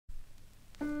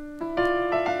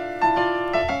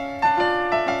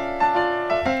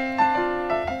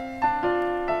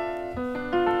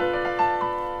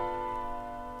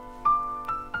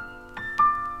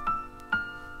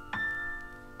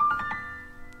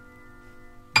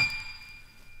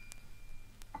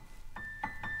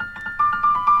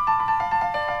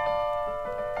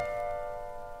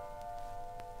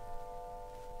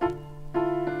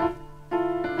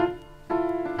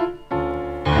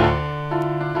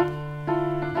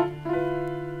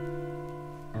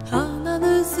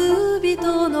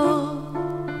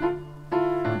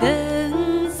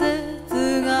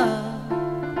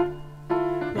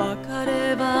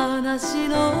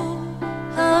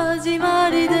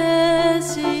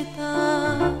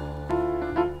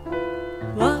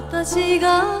私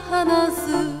が話す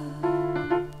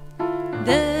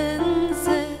伝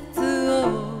説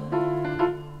を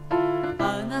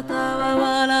あなたは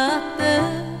笑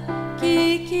って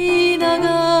聞き流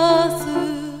す。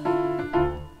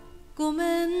ご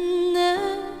めんね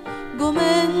ごめ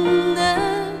んね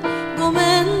ご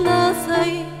めんなさ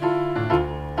い。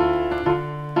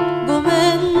ご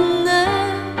めんね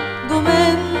ごめ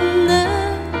んね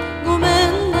ごめ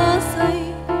んなさ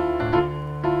い。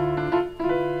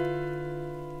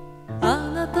あ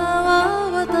なたは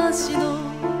私の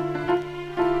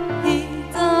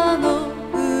膝の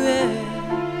上、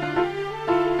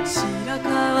白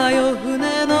川よ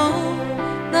船の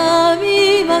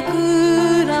波枕、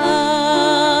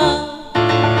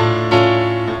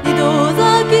井戸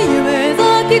崎夢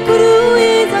崎狂い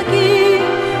咲き、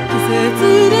季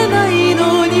節でないの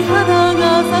に花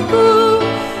が咲く。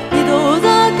井戸崎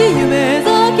夢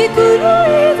崎狂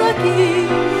い咲き、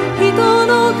人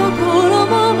の心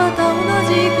もまた同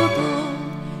じこと。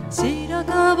白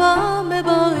樺芽生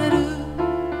える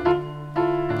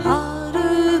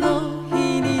春の日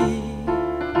に、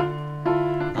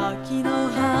秋の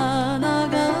花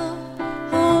が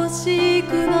欲しく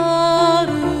なる。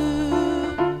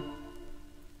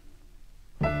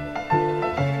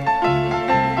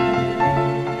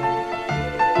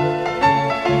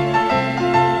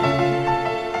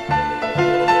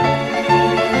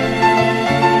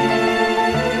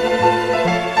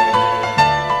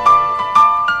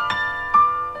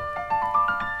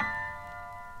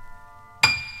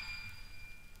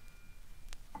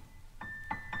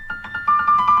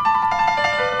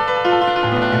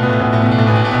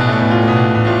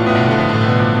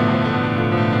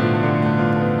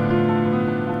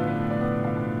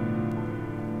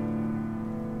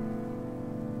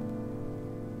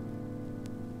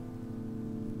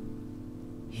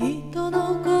人の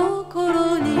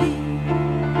心に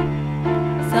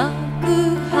咲く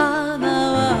花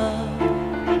は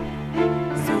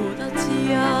育ち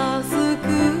やすく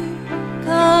枯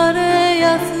れ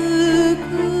やすく、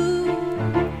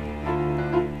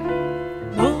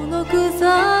野の草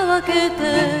分けて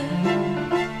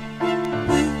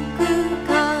吹く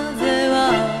風は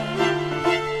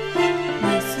盗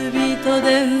人伝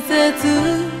説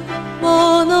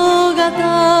物語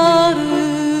る。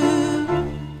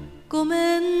ご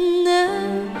めんね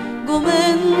ごめ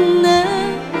んね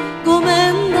ご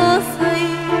めんなさい。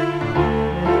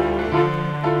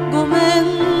ごめん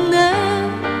ね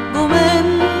ごめん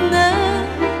ね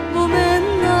ごめん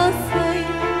なさい。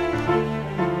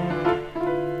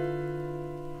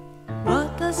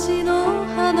私の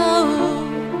花を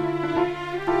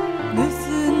盗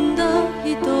んだ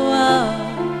人は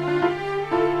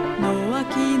野脇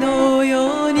の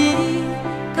ように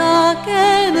駆け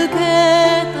抜け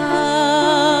た。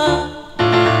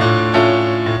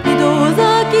井戸崎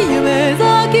夢崎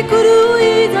狂い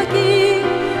咲き、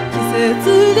季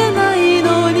節でない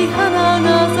のに花が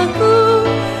咲く。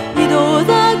井戸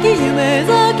崎夢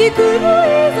崎狂い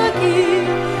咲き、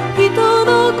人の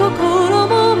心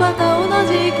もまた同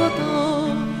じこと。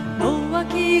野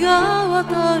脇が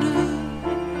渡る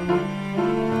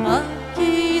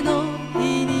秋の